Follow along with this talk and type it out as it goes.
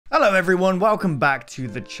Hello everyone, welcome back to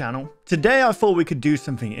the channel. Today I thought we could do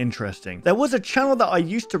something interesting. There was a channel that I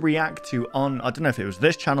used to react to on, I don't know if it was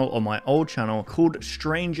this channel or my old channel, called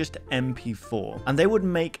Strangest MP4. And they would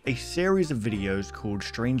make a series of videos called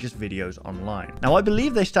Strangest Videos Online. Now I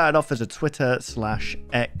believe they started off as a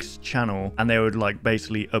Twitter/X channel and they would like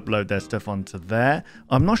basically upload their stuff onto there.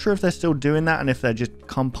 I'm not sure if they're still doing that and if they're just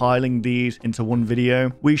compiling these into one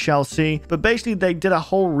video. We shall see. But basically they did a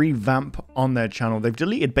whole revamp on their channel. They've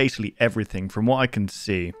deleted basically everything from what I can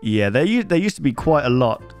see. Yeah, there used to be quite a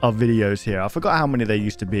lot of videos here. I forgot how many there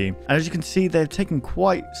used to be. And as you can see, they've taken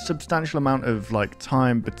quite substantial amount of like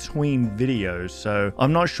time between videos. So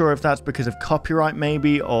I'm not sure if that's because of copyright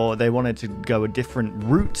maybe, or they wanted to go a different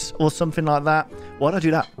route or something like that. Why'd I do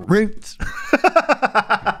that? Route.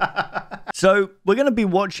 So we're going to be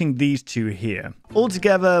watching these two here.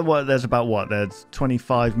 Altogether, there's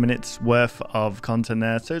 25 minutes worth of content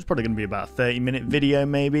there. So it's probably going to be about a 30-minute video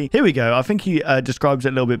maybe. Here we go. I think he describes it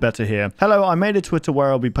a little bit better here. Hello, I made a Twitter where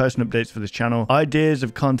I'll be posting updates for this channel. Ideas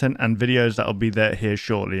of content and videos that will be there here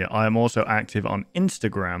shortly. I am also active on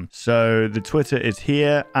Instagram. So the Twitter is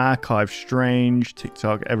here. Archive Strange,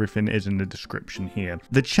 TikTok, everything is in the description here.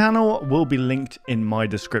 The channel will be linked in my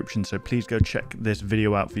description. So please go check this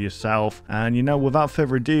video out for yourself. And you know, without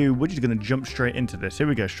further ado, we're just going to jump straight into this. Here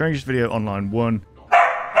we go. Strangest Video Online 1.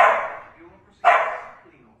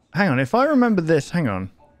 Hang on, if I remember this, hang on.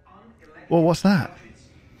 Well, what's that?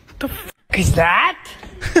 The f is that?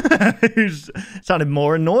 He sounded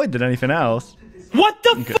more annoyed than anything else. What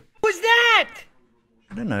the f was that?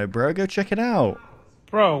 I don't know, bro. Go check it out.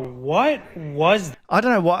 Bro, what was... I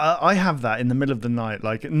don't know what... I have that in the middle of the night.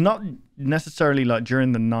 Like, not necessarily like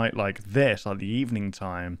during the night like this, like the evening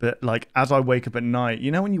time. But like as I wake up at night,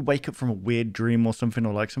 you know when you wake up from a weird dream or something,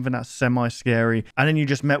 or like something that's semi-scary, and then you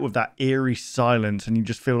just met with that eerie silence and you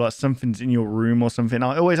just feel like something's in your room or something.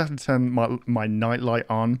 I always have to turn my night light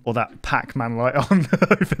on, or that Pac-Man light on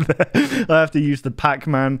over there. I have to use the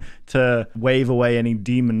Pac-Man to wave away any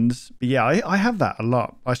demons. But yeah, I have that a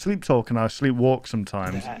lot. I sleep talk and I sleep walk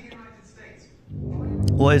sometimes.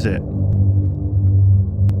 What is it?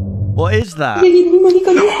 What is that?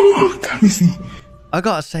 I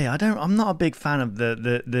gotta say, I'm not a big fan of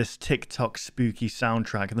this TikTok spooky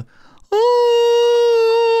soundtrack.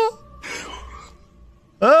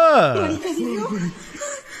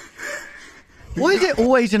 Why is it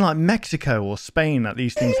always in like Mexico or Spain that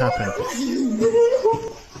these things happen?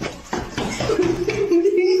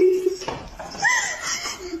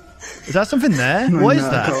 Is that something there? What is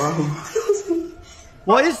that?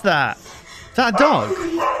 What is that? Is that a dog?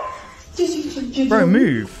 Bro,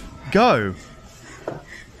 move. Go.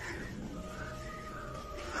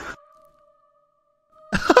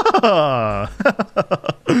 Oh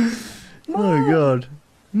god.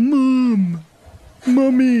 Mom.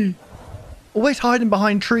 Mummy. Always hiding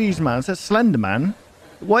behind trees, man. It's that Slender Man.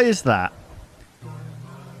 What is that?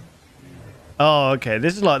 Oh, okay.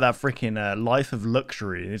 This is like that freaking Life of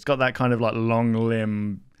Luxury. It's got that kind of like long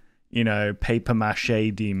limb, you know, paper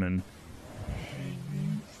mache demon.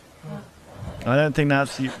 I don't think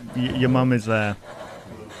that's your mum is there.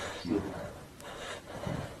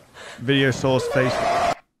 Video source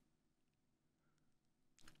Facebook.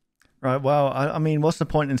 Right, well, I mean, what's the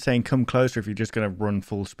point in saying come closer if you're just going to run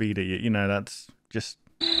full speed at you? You know, that's just...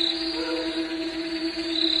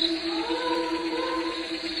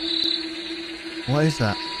 What is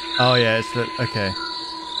that? Oh, yeah, it's the... Okay.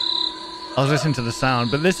 I was listening to the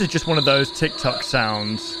sound, but this is just one of those TikTok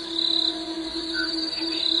sounds.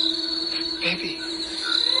 Baby,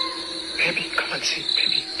 come and see.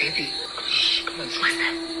 Baby, shh, come and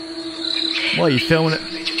see. What, are you filming it?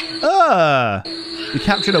 Ah! You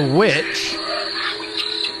captured a witch?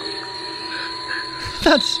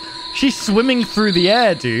 She's swimming through the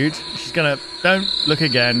air, dude. She's gonna... Don't look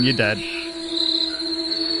again, you're dead.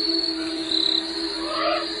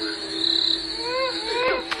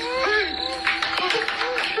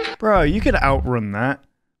 Bro, you could outrun that.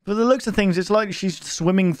 But the looks of things, it's like she's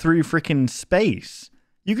swimming through freaking space.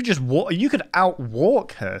 You could just walk. You could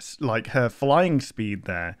outwalk her, like her flying speed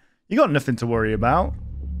there. You got nothing to worry about.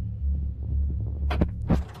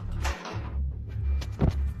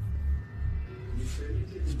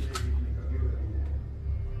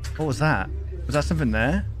 What was that? Was that something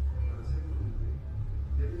there?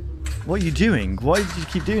 What are you doing? Why did you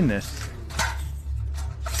keep doing this?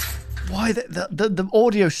 Why the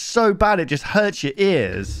audio's so bad it just hurts your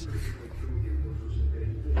ears.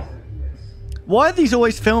 Why are these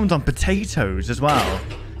always filmed on potatoes as well?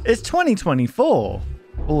 It's 2024.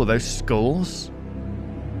 Oh, those skulls.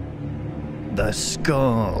 The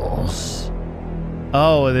skulls.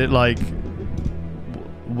 Oh, are they like...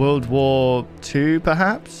 World War II,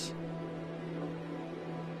 perhaps?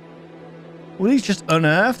 Were these just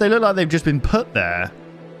unearthed? They look like they've just been put there.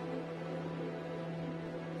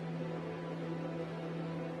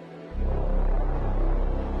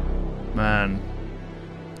 Man.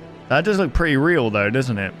 That does look pretty real though,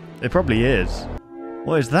 doesn't it? It probably is.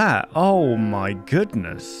 What is that? Oh my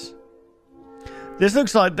goodness. This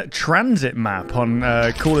looks like the transit map on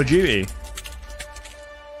Call of Duty.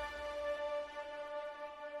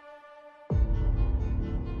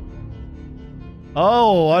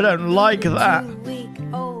 Oh, I don't like that.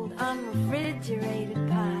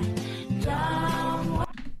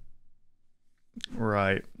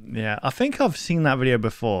 Right. Yeah, I think I've seen that video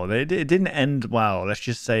before. It didn't end well, let's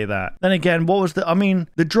just say that. Then again, what was the... I mean,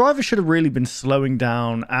 the driver should have really been slowing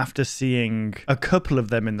down after seeing a couple of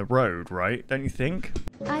them in the road, right? Don't you think?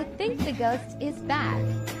 I think the ghost is back.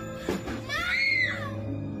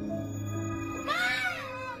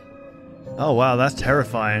 Oh, wow, that's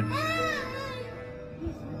terrifying.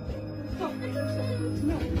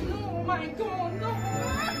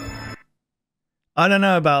 I don't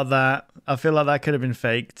know about that. I feel like that could have been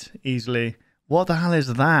faked easily. What the hell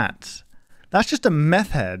is that? That's just a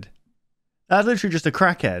meth head. That's literally just a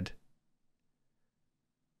crackhead.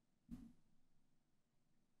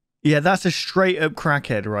 Yeah, that's a straight up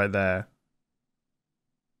crackhead right there.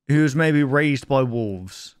 Who's maybe raised by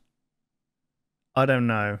wolves. I don't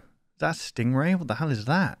know. That's Stingray? What the hell is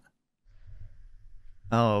that?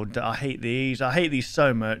 Oh, I hate these. I hate these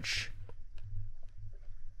so much.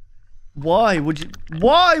 Why would you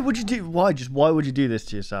do this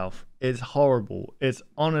to yourself? It's horrible. It's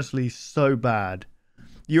honestly so bad.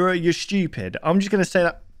 You're stupid. I'm just gonna say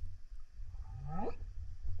that.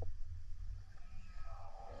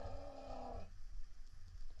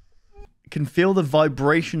 I can feel the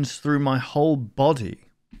vibrations through my whole body.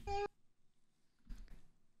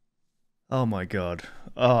 Oh my god.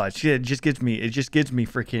 Oh, it just gives me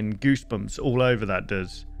freaking goosebumps all over, that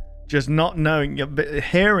does. Just not knowing,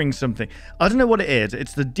 hearing something. I don't know what it is.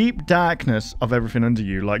 It's the deep darkness of everything under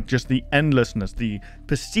you. Like just the endlessness, the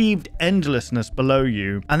perceived endlessness below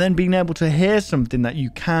you. And then being able to hear something that you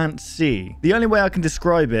can't see. The only way I can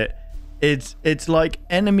describe it is it's like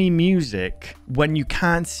enemy music when you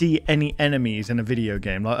can't see any enemies in a video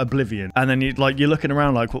game, like Oblivion. And then you're looking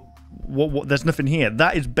around like, what, there's nothing here.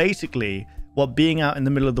 That is basically what being out in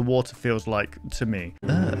the middle of the water feels like to me.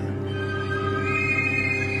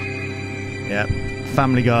 Yep.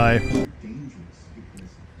 Family Guy.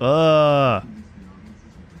 I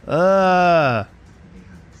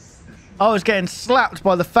was getting slapped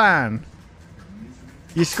by the fan.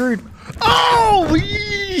 You screwed. Oh!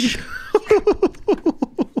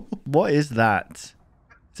 What is that?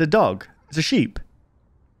 It's a dog. It's a sheep.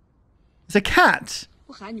 It's a cat.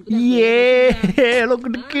 Yeah, look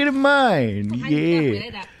at the kid of mine.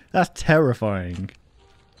 Yeah. That's terrifying.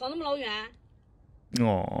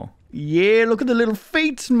 Aww. Yeah, look at the little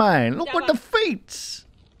feet, man. Look at the feet.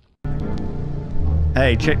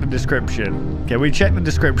 Hey, check the description. Okay, we checked the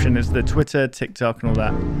description. It's the Twitter, TikTok, and all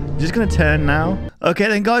that. I'm just going to turn now. Okay,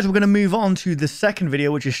 then, guys, we're going to move on to the second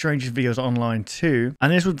video, which is Strangest Videos Online 2.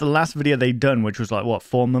 And this was the last video they'd done, which was like, what,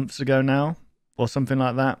 4 months ago now? Or something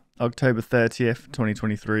like that. October 30th,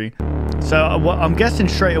 2023. So, I'm guessing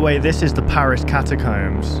straight away this is the Paris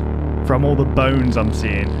catacombs from all the bones I'm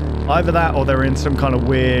seeing. Either that or they're in some kind of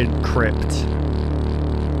weird crypt.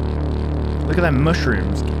 Look at them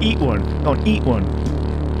mushrooms. Eat one. Go on, eat one.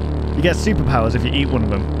 You get superpowers if you eat one of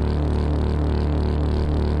them.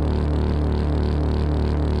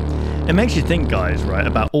 It makes you think, guys, right,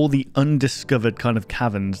 about all the undiscovered kind of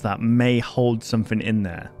caverns that may hold something in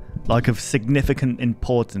there. Like of significant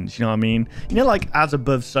importance, you know what I mean? You know, like As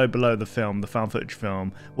Above, So Below, the film, the found footage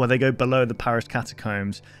film, where they go below the Paris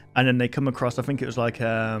catacombs and then they come across, I think it was like,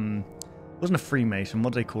 it wasn't a Freemason,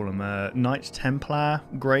 what do they call them? Knights Templar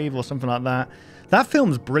grave or something like that. That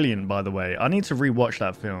film's brilliant, by the way. I need to rewatch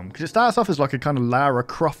that film because it starts off as like a kind of Lara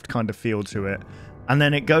Croft kind of feel to it. And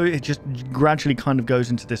then it just gradually kind of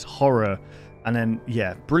goes into this horror. And then,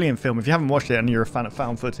 yeah, brilliant film. If you haven't watched it and you're a fan of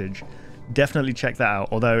found footage, definitely check that out.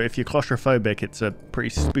 Although if you're claustrophobic, it's a pretty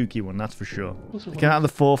spooky one, that's for sure. I came out of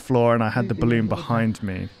the 4th floor and I had the balloon behind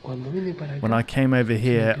me. When I came over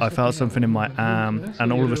here, I felt something in my arm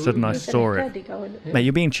and all of a sudden I saw it. Mate,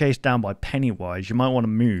 you're being chased down by Pennywise. You might want to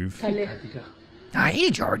move. Hey,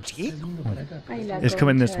 Georgie. It's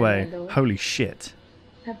coming this way. Holy shit.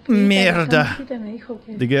 Mierda.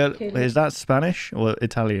 The girl, is that Spanish or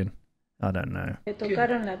Italian? I don't know.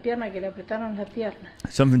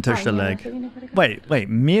 Something touched the leg. Wait,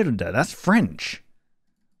 mierda, that's French.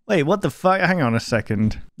 Wait, what the fuck? Hang on a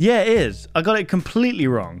second. Yeah, it is. I got it completely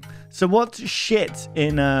wrong. So what's shit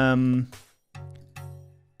in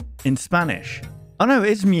Spanish? Oh no,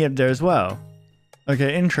 it's mierda as well.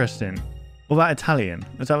 Okay, interesting. What about Italian?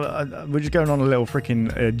 We're just going on a little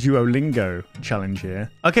freaking Duolingo challenge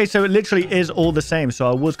here. Okay, so it literally is all the same,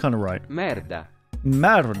 so I was kind of right. Merda.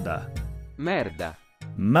 Merda. Merda.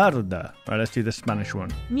 Merda. All right, let's do the Spanish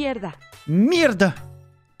one. Mierda. Mierda.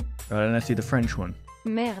 All right, let's do the French one.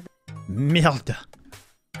 Merde. Mierda.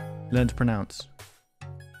 Learn to pronounce.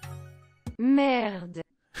 Merde.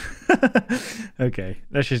 Okay,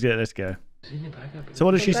 let's go. So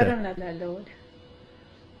what does she say?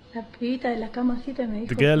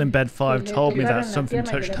 The girl in bed 5 told me that something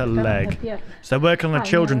touched her leg. So they're working on a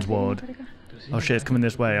children's ward. Oh shit, it's coming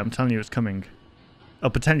this way. I'm telling you it's coming. Oh,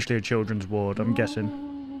 potentially a children's ward, I'm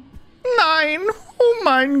guessing. 9! Oh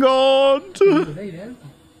my god!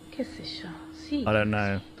 I don't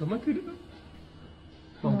know.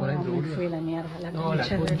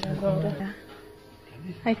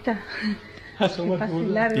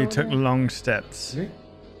 You took long steps. Is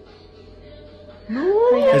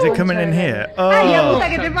it coming in here? Oh.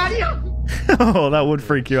 Oh, that would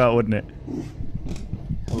freak you out, wouldn't it?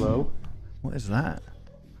 Hello? What is that?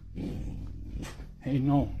 Hey,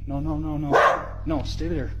 no, stay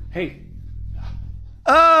there. Hey.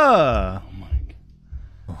 Ah!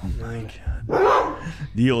 Oh my god.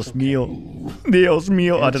 Dios mío. Dios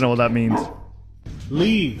mío. I don't know what that means.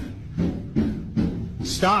 Leave.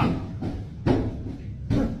 Stop.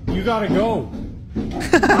 You gotta go.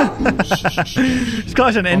 This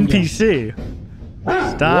guy's an NPC.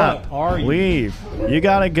 Stop. What are you? Leave. You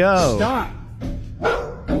gotta go. Stop.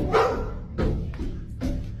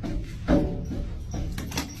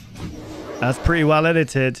 That's pretty well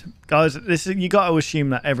edited. Guys, you gotta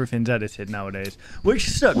assume that everything's edited nowadays. Which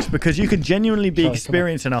sucks because you could genuinely be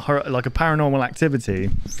experiencing a paranormal activity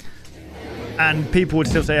and people would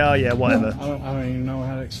still say, oh yeah, whatever. I don't even know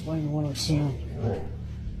how to explain what I've seen.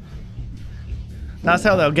 That's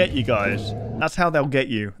how they'll get you guys. That's how they'll get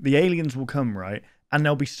you. The aliens will come, right? And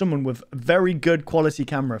there'll be someone with a very good quality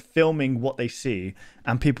camera filming what they see.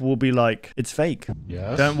 And people will be like, it's fake.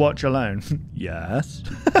 Yes. Don't watch alone. Yes.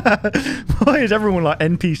 Why is everyone like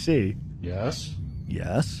NPC? Yes.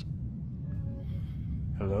 Yes.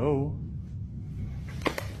 Hello.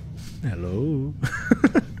 Hello.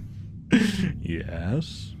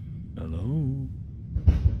 Yes. Hello.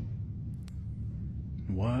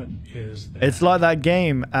 What is that? It's like that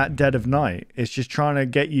game at dead of night. It's just trying to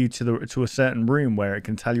get you to a certain room where it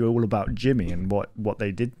can tell you all about Jimmy and what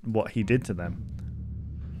he did to them.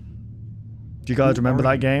 Do you guys remember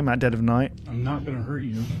that game at dead of night? I'm not gonna hurt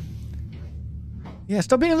you. Yeah,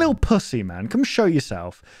 stop being a little pussy, man. Come show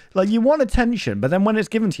yourself. Like, you want attention, but then when it's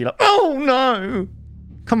given to you, like, oh no!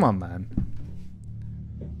 Come on, man.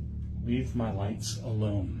 Leave my lights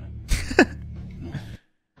alone.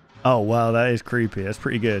 Oh, wow, that is creepy. That's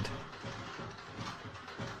pretty good.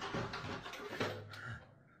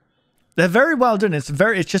 They're very well done. It's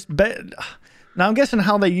just... Now, I'm guessing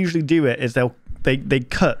how they usually do it is they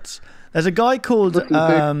cut. There's a guy called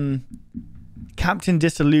Captain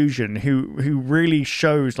Disillusion who really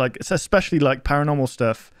shows, like, especially like paranormal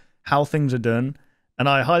stuff, how things are done. And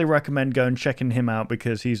I highly recommend going checking him out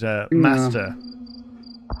because he's a master.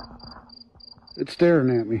 It's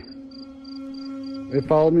staring at me. They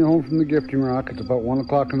followed me home from the gifting rock. It's about 1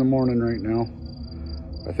 o'clock in the morning right now.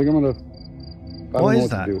 I think I'm gonna... What is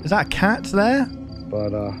that? Is that a cat there?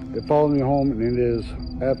 But they followed me home and it is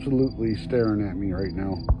absolutely staring at me right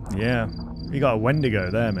now. Yeah. You got a Wendigo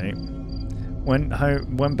there, mate.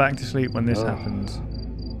 Went back to sleep when this happens.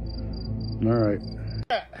 Alright.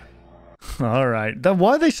 Alright.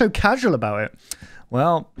 Why are they so casual about it?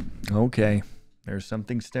 Well, okay. There's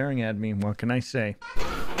something staring at me. What can I say?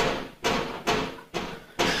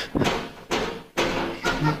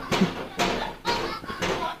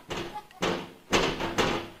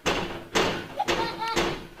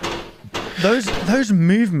 Those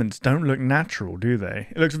movements don't look natural, do they?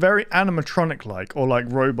 It looks very animatronic-like or like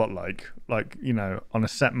robot-like, like, you know, on a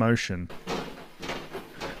set motion.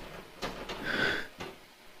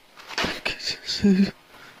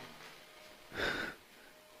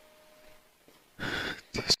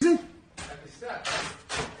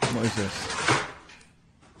 What is this?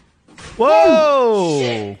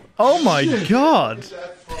 Whoa! Oh my god!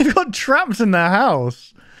 They've got traps in their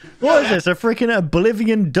house. What is this? A freaking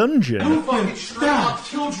Oblivion dungeon? You fucking straight up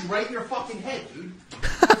killed you right in your fucking head, dude.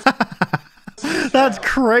 That's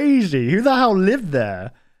crazy. Who the hell lived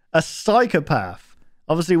there? A psychopath.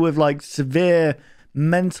 Obviously with like severe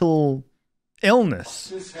mental illness.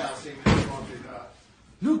 This house ain't fucking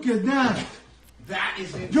Look at that. That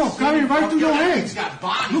is insane. Yo, coming right to your head. He's got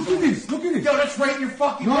bodies. Look at this. Look at this. Yo, that's right in your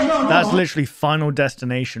fucking No, no, no. That's literally Final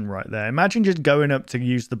Destination right there. Imagine just going up to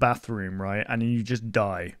use the bathroom, right? And you just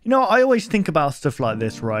die. You know, I always think about stuff like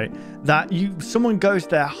this, right? That someone goes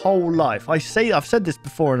their whole life. I've said this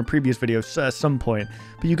before in a previous video at some point,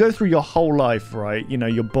 but you go through your whole life, right? You know,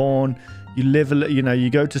 you're born, you live, you know, you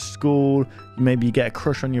go to school, maybe you get a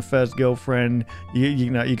crush on your first girlfriend, you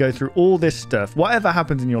know, you go through all this stuff, whatever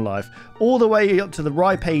happens in your life, all the way up to the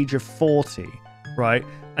ripe age of 40, right?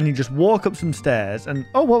 And you just walk up some stairs and,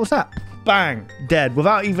 oh, what was that? Bang, dead,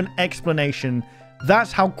 without even explanation.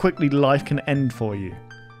 That's how quickly life can end for you.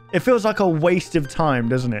 It feels like a waste of time,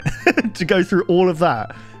 doesn't it? To go through all of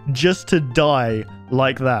that just to die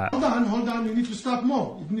like that. Hold on. You need to stop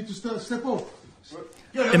more. You need to step off.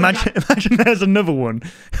 Imagine there's another one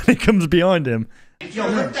and he comes behind him.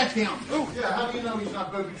 Yo, rip that down. Yeah, how do you know he's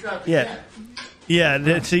not booby trapped? Yeah,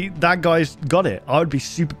 see, that guy's got it. I would be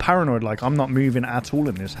super paranoid, like, I'm not moving at all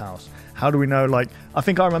in this house. How do we know? Like, I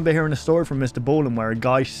think I remember hearing a story from Mr. Ballin where a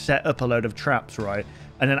guy set up a load of traps, right?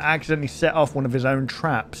 And then accidentally set off one of his own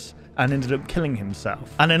traps and ended up killing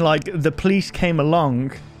himself. And then, like, the police came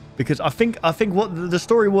along because I think what the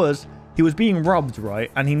story was, he was being robbed,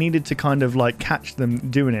 right? And he needed to kind of, like, catch them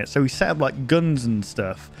doing it. So he set up, like, guns and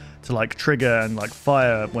stuff to, like, trigger and, like,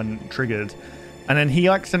 fire when triggered. And then he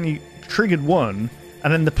accidentally triggered one,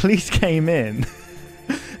 and then the police came in.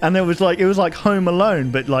 And it was like Home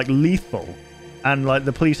Alone, but, like, lethal. And, like,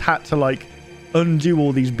 the police had to, like, undo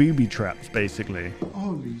all these booby traps, basically.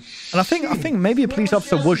 Holy shit. And I think maybe a police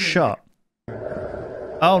officer was shot.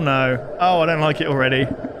 Oh, no. Oh, I don't like it already.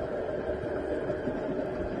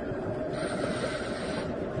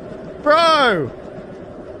 Bro!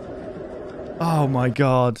 Oh my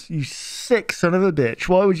god, you sick son of a bitch.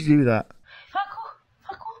 Why would you do that?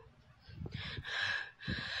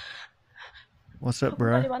 What's up,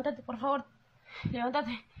 bro?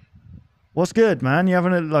 What's good, man? You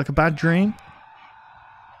having like a bad dream?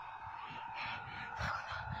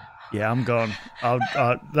 Yeah, I'm gone.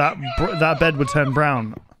 That bed would turn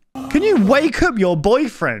brown. Can you wake up your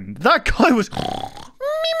boyfriend? That guy was...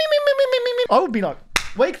 I would be like,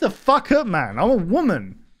 wake the fuck up, man. I'm a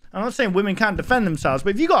woman. I'm not saying women can't defend themselves,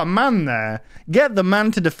 but if you got a man there, get the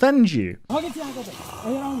man to defend you.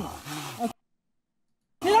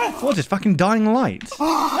 What's this fucking dying light?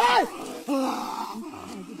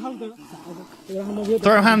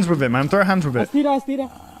 Throw hands with it, man. Throw hands with it.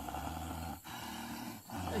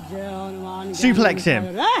 Suplex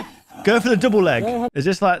him. Go for the double leg. Is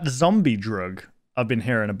this like the zombie drug I've been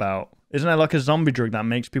hearing about? Isn't there like a zombie drug that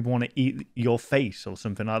makes people want to eat your face or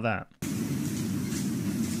something like that?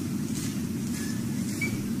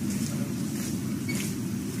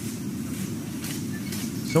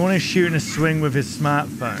 Someone is shooting a swing with his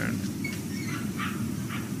smartphone.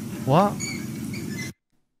 What?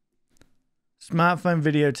 Smartphone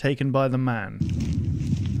video taken by the man.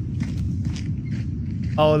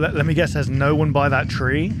 Oh, let me guess, there's no one by that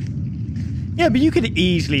tree? Yeah, but you could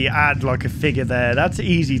easily add like a figure there. That's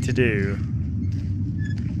easy to do.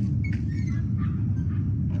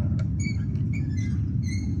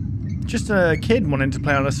 Just a kid wanting to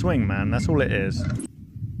play on a swing, man. That's all it is.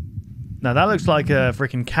 Now that looks like a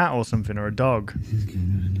freaking cat or something, or a dog.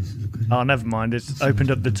 Oh, never mind. It's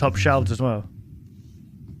opened up the top shelves as well.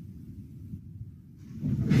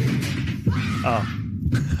 Oh.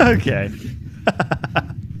 Okay.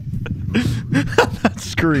 That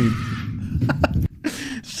scream.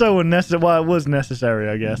 So unnecessary. Well, it was necessary,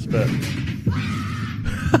 I guess, but...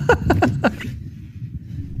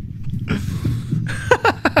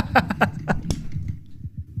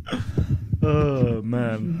 Oh,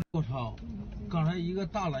 man. What?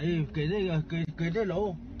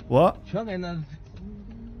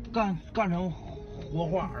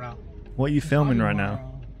 What are you filming right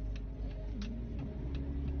now?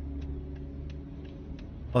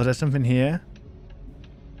 Oh, is there something here?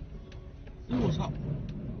 What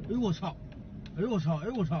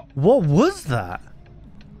was that?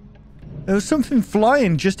 There was something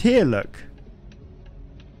flying just here, look.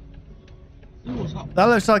 That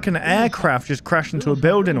looks like an aircraft just crashed into a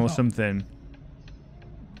building or something.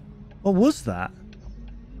 What was that?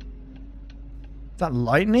 Is that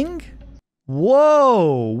lightning?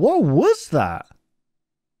 Whoa! What was that?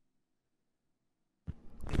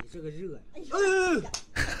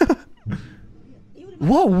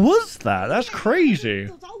 What was that? That's crazy.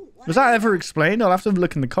 Was that ever explained? I'll have to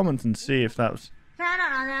look in the comments and see if that was...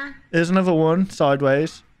 There's another one,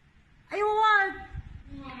 sideways.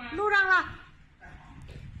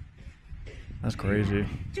 That's crazy.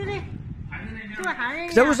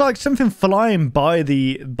 'Cause there was like something flying by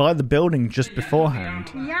the building just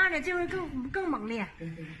beforehand.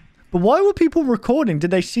 But why were people recording? Did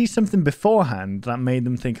they see something beforehand that made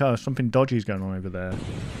them think, oh, something dodgy is going on over there?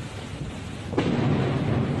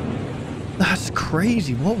 That's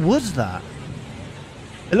crazy. What was that?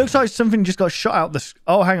 It looks like something just got shot out the...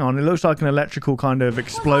 Oh, hang on. It looks like an electrical kind of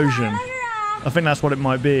explosion. I think that's what it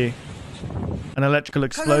might be. An electrical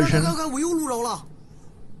explosion.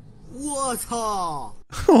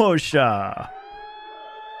 Oh, sha.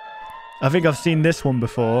 I think I've seen this one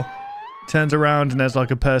before. Turns around and there's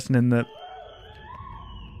like a person in the...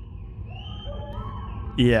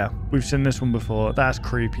 Yeah, we've seen this one before. That's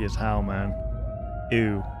creepy as hell, man.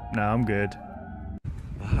 Ew. No, I'm good.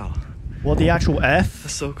 Wow. What the actual F?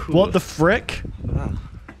 That's so cool. What the frick? Wow.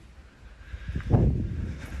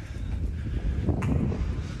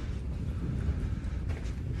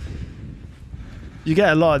 You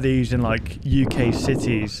get a lot of these in like UK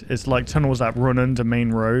cities. It's like tunnels that run under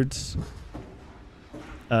main roads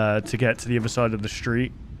to get to the other side of the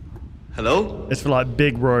street. Hello? It's for like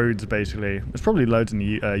big roads, basically. There's probably loads in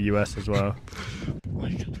the US as well.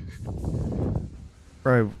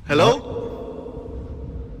 Bro. Hello? What?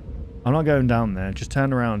 I'm not going down there. Just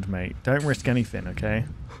turn around, mate. Don't risk anything, okay?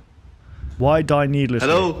 Why die needlessly?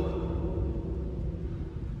 Hello?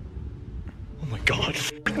 Oh my god.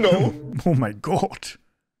 No. Oh my god.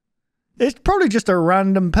 It's probably just a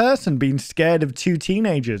random person being scared of two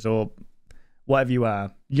teenagers or whatever you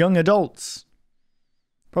are. Young adults.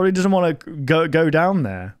 Probably doesn't want to go down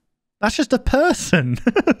there. That's just a person.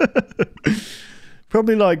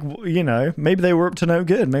 Probably like, you know, maybe they were up to no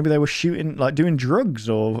good. Maybe they were shooting, like doing drugs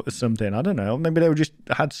or something. I don't know. Maybe they were just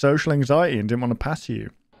had social anxiety and didn't want to pass you.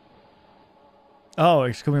 Oh,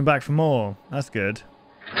 it's coming back for more. That's good.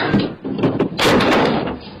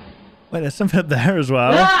 Wait, there's something up there as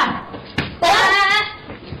well.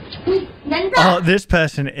 Oh, this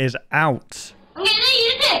person is out.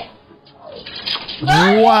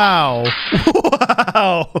 Wow.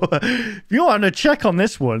 Wow. If you want to check on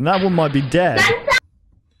this one, that one might be dead.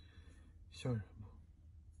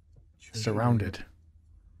 Surrounded.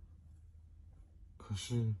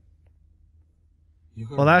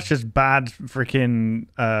 Well, that's just bad freaking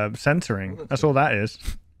censoring. That's all that is.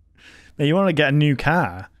 Now, you want to get a new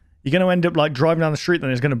car. You're going to end up like driving down the street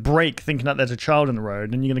and it's going to brake thinking that there's a child on the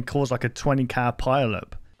road and you're going to cause like a 20 car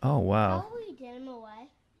pileup. Oh, wow.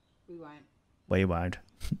 We won't.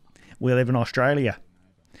 We live in Australia.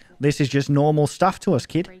 This is just normal stuff to us,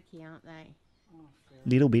 kid. Freaky, aren't they?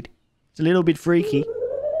 Little bit. It's a little bit freaky.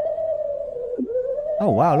 Oh,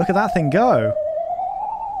 wow. Look at that thing go.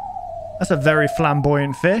 That's a very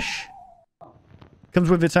flamboyant fish. Comes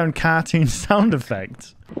with its own cartoon sound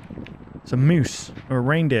effect. It's a moose or a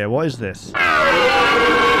reindeer. What is this? Alright,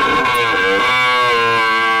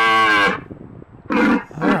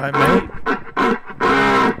 mate.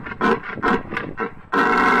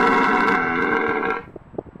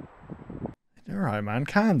 Alright, man.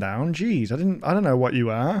 Calm down. Jeez, I don't know what you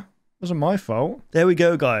are. Wasn't my fault. There we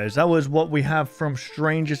go, guys. That was what we have from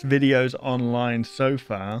strangest videos online so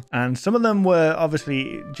far. And some of them were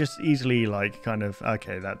obviously just easily like kind of,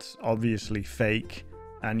 okay, that's obviously fake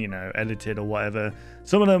and, you know, edited or whatever.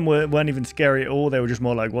 Some of them weren't even scary at all. They were just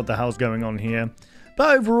more like, what the hell's going on here?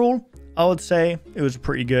 But overall, I would say it was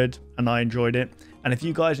pretty good and I enjoyed it. And if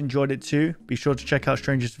you guys enjoyed it too, be sure to check out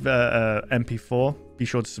Strangest MP4. Be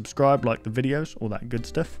sure to subscribe, like the videos, all that good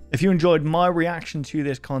stuff. If you enjoyed my reaction to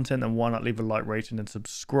this content, then why not leave a like, rating, and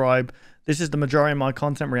subscribe. This is the majority of my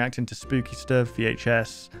content, reacting to spooky stuff,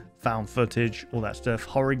 VHS, found footage, all that stuff,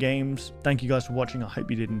 horror games. Thank you guys for watching. I hope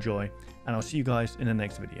you did enjoy. And I'll see you guys in the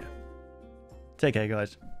next video. Take care,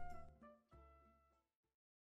 guys.